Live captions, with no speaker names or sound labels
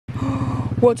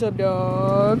What's up,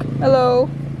 dog? Hello.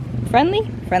 Friendly?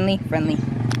 Friendly, friendly.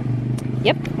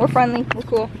 Yep, we're friendly, we're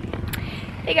cool.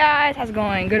 Hey guys, how's it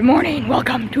going? Good morning,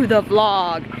 welcome to the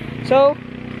vlog. So,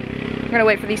 I'm gonna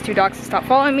wait for these two dogs to stop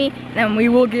following me, and then we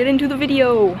will get into the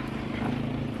video.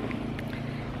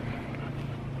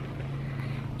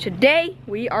 Today,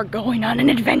 we are going on an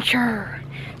adventure.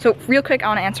 So, real quick, I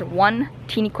wanna answer one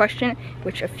teeny question,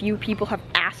 which a few people have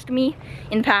asked me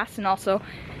in the past, and also,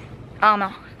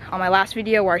 on my last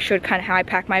video where I showed kind of how I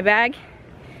pack my bag.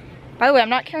 By the way, I'm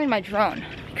not carrying my drone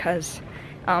because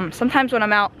sometimes when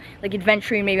I'm out like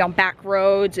adventuring, maybe on back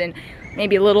roads and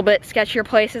maybe a little bit sketchier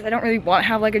places, I don't really want to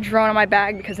have like a drone on my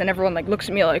bag because then everyone like looks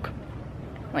at me like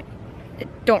I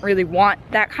don't really want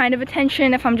that kind of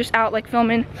attention if I'm just out like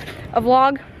filming a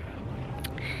vlog.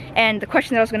 And the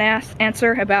question that I was gonna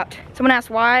answer about, someone asked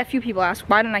why, a few people asked,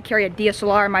 why didn't I carry a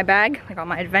DSLR in my bag, like on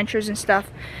my adventures and stuff?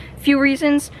 A few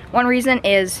reasons. One reason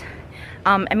is,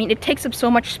 I mean, it takes up so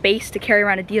much space to carry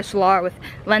around a DSLR with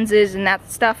lenses and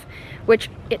that stuff, which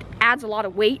it adds a lot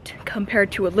of weight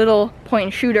compared to a little point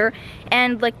and shooter.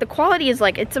 And like the quality is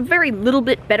like, it's a very little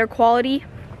bit better quality.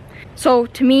 So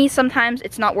to me, sometimes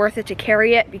it's not worth it to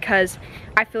carry it because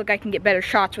I feel like I can get better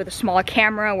shots with a smaller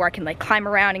camera where I can like climb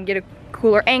around and get a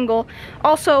cooler angle.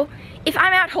 Also, if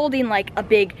I'm out holding like a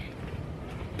big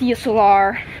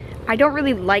DSLR, I don't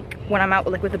really like when I'm out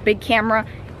with a big camera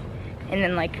and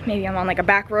then like maybe I'm on like a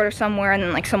back road or somewhere and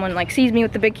then like someone like sees me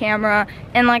with the big camera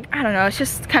and like, I don't know, it's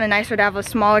just kind of nicer to have a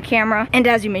smaller camera. And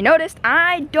as you may notice,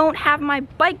 I don't have my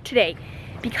bike today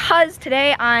because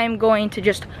today I'm going to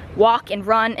just walk and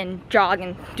run and jog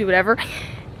and do whatever.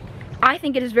 I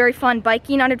think it is very fun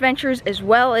biking on adventures as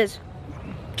well as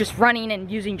just running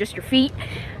and using just your feet.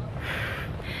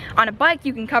 On a bike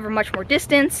you can cover much more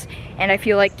distance and I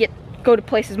feel like go to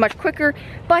places much quicker,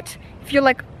 but if you're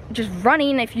like just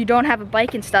running, if you don't have a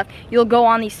bike and stuff, you'll go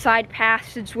on these side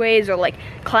passageways or like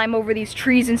climb over these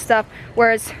trees and stuff,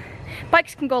 whereas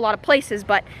bikes can go a lot of places,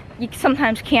 but you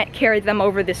sometimes can't carry them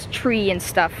over this tree and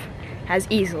stuff as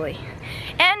easily.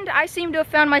 And I seem to have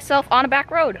found myself on a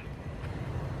back road.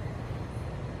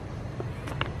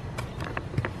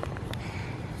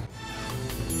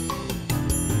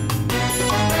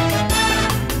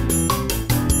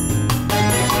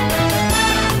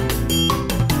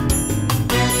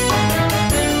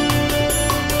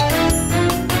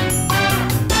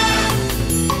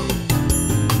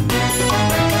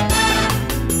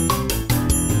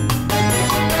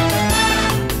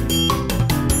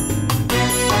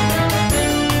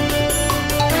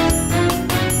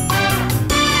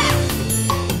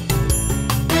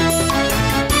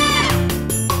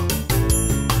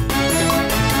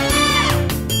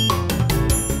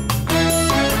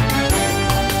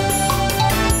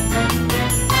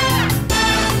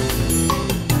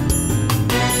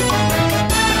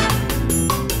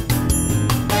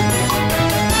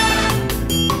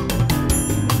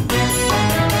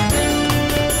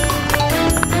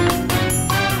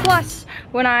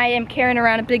 When I am carrying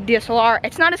around a big DSLR,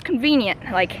 it's not as convenient.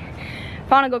 Like,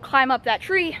 if I want to go climb up that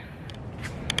tree,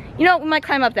 you know, we might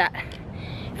climb up that.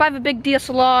 If I have a big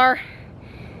DSLR,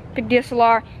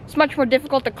 it's much more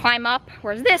difficult to climb up.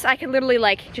 Whereas this, I can literally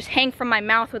like just hang from my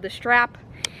mouth with a strap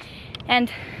and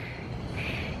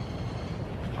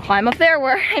climb up there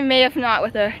where I may have not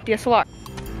with a DSLR.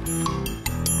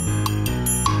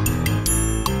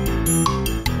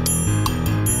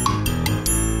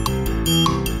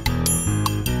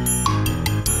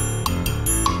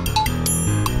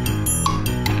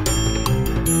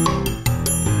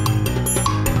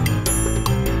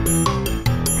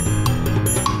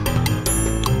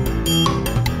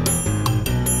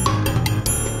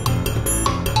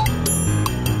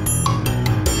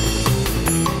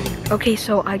 Okay,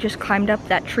 so I just climbed up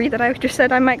that tree that I just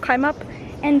said I might climb up,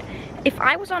 and if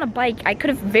I was on a bike, I could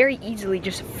have very easily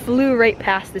just flew right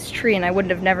past this tree and I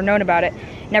wouldn't have never known about it.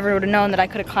 Never would have known that I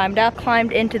could have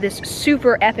climbed into this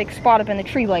super epic spot up in the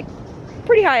tree, like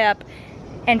pretty high up,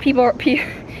 and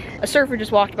a surfer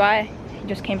just walked by. He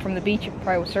just came from the beach, he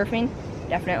probably was surfing,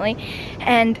 definitely,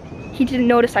 and he didn't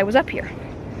notice I was up here.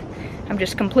 I'm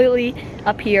just completely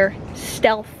up here,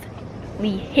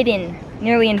 stealthily hidden,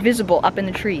 nearly invisible up in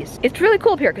the trees. It's really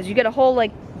cool up here because you get a whole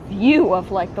like view of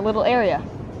like the little area.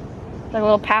 Like a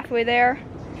little pathway there.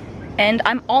 And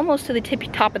I'm almost to the tippy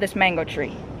top of this mango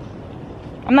tree.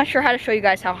 I'm not sure how to show you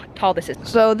guys how tall this is.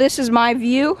 So this is my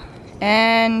view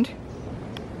and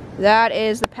that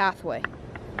is the pathway.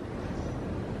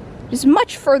 It's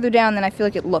much further down than I feel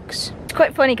like it looks. It's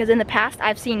quite funny because in the past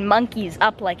I've seen monkeys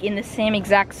up like in the same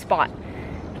exact spot.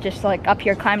 Just like up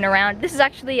here climbing around. This is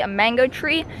actually a mango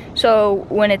tree, so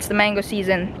when it's the mango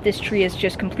season, this tree is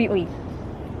just completely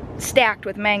stacked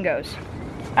with mangoes.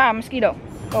 Ah, mosquito.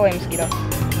 Go away, mosquito.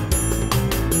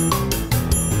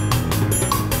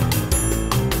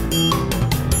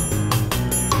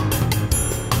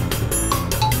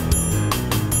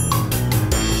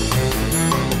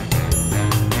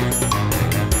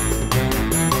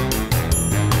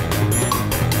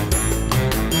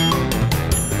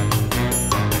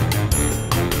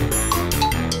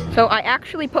 So I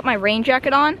actually put my rain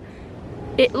jacket on.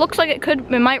 It looks like it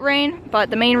might rain, but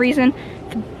the main reason,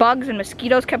 the bugs and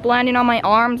mosquitoes kept landing on my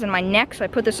arms and my neck, so I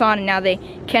put this on and now they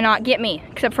cannot get me,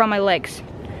 except for on my legs.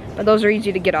 But those are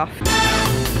easy to get off.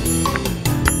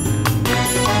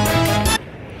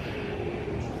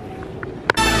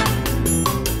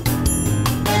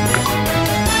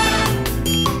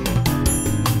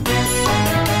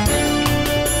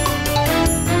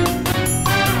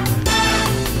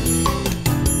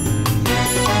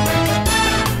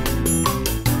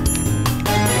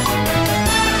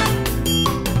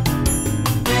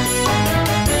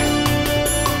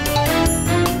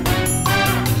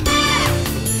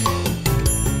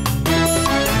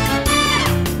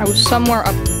 I was somewhere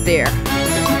up there.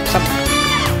 Somewhere.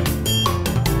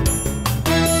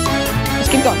 Let's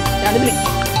keep going. Down to the beach.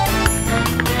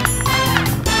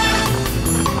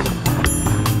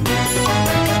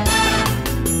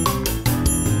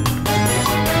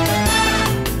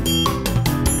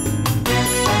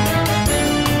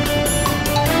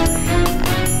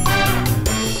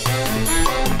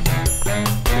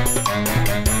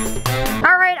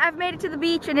 Alright, I've made it to the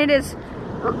beach and it is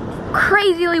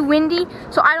crazily windy,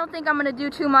 so I don't think I'm gonna do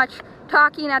too much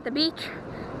talking at the beach.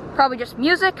 Probably just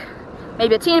music,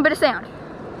 maybe a teeny bit of sound.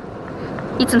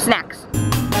 Eat some snacks.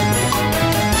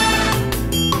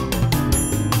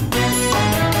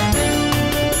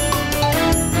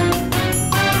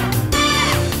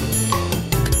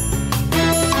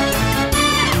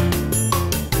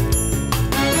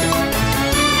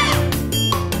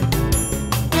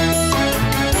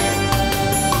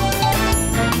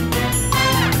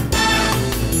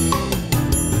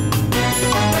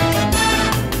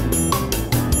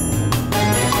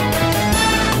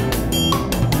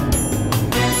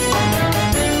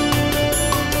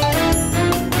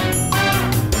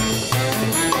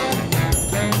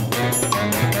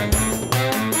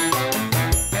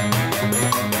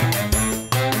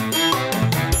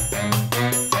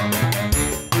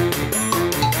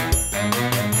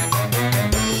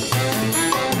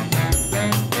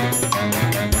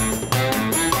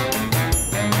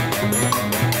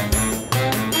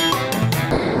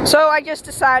 So I just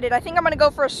decided, I think I'm gonna go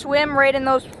for a swim right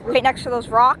next to those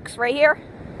rocks right here.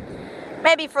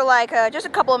 Maybe for like just a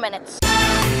couple of minutes.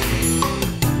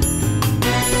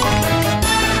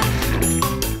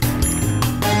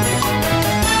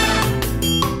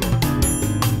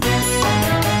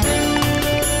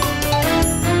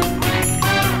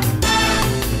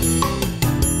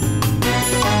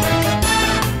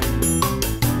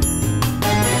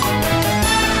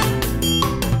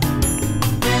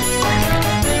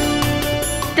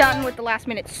 Done with the last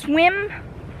minute swim.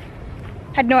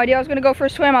 Had no idea I was gonna go for a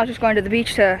swim. I was just going to the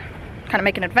beach to kind of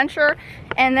make an adventure.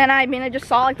 And then I just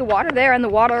saw like the water there and the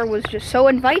water was just so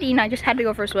inviting. I just had to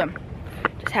go for a swim.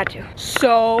 Just had to.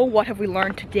 So what have we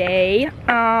learned today?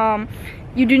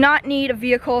 You do not need a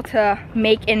vehicle to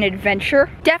make an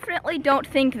adventure. Definitely don't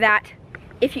think that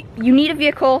if you need a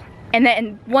vehicle and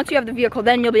then once you have the vehicle,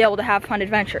 then you'll be able to have fun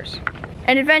adventures.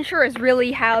 An adventure is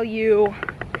really how you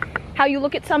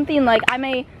look at something. Like I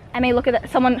may look at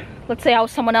someone, let's say I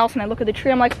was someone else and I look at the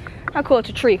tree, I'm like, oh cool, it's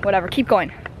a tree, whatever, keep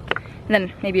going. And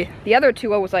then maybe the other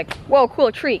two, I was like, whoa, cool,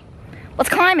 a tree, let's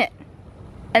climb it.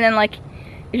 And then like,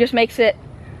 it just makes it,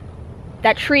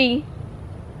 that tree,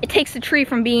 it takes the tree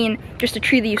from being just a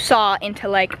tree that you saw into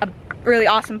like a really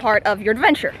awesome part of your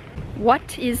adventure.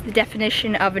 What is the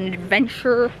definition of an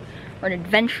adventure or an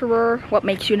adventurer? What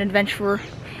makes you an adventurer?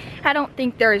 I don't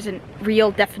think there is a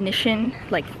real definition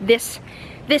like this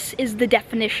is the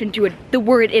definition to the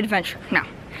word adventure. No,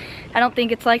 I don't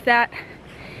think it's like that.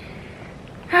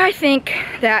 I think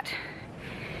that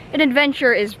an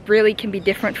adventure can be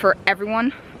different for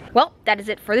everyone. Well, that is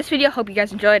it for this video. Hope you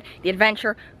guys enjoyed the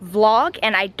adventure vlog.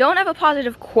 And I don't have a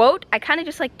positive quote. I kind of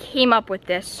just like came up with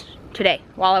this today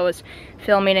while I was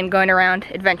filming and going around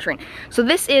adventuring. So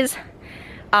this is,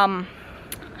 how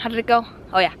did it go?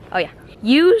 Oh yeah.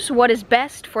 Use what is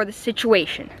best for the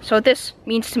situation. So what this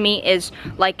means to me is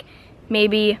like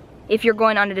maybe if you're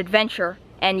going on an adventure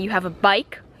and you have a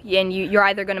bike and you're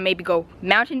either gonna maybe go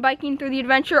mountain biking through the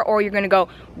adventure or you're gonna go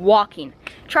walking.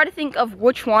 Try to think of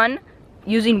which one,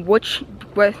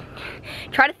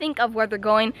 try to think of whether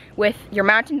going with your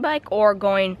mountain bike or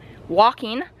going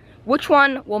walking, which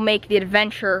one will make the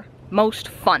adventure most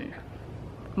fun,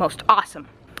 most awesome.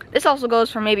 This also goes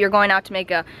for maybe you're going out to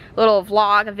make a little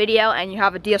vlog, a video, and you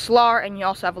have a DSLR and you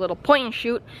also have a little point and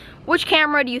shoot. Which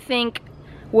camera do you think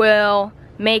will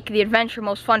make the adventure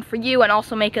most fun for you and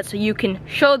also make it so you can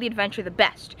show the adventure the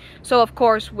best? So of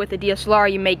course with the DSLR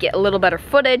you may get a little better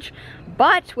footage,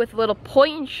 but with a little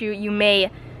point and shoot you may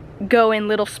go in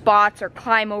little spots or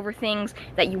climb over things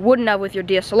that you wouldn't have with your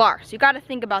DSLR. So you got to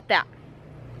think about that.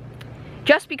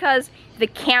 Just because the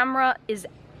camera's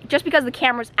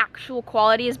actual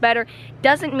quality is better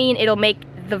doesn't mean it'll make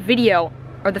the video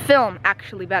or the film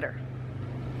actually better.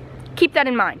 Keep that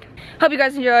in mind. Hope you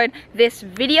guys enjoyed this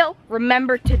video.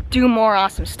 Remember to do more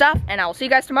awesome stuff, and I will see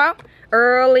you guys tomorrow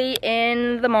early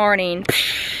in the morning.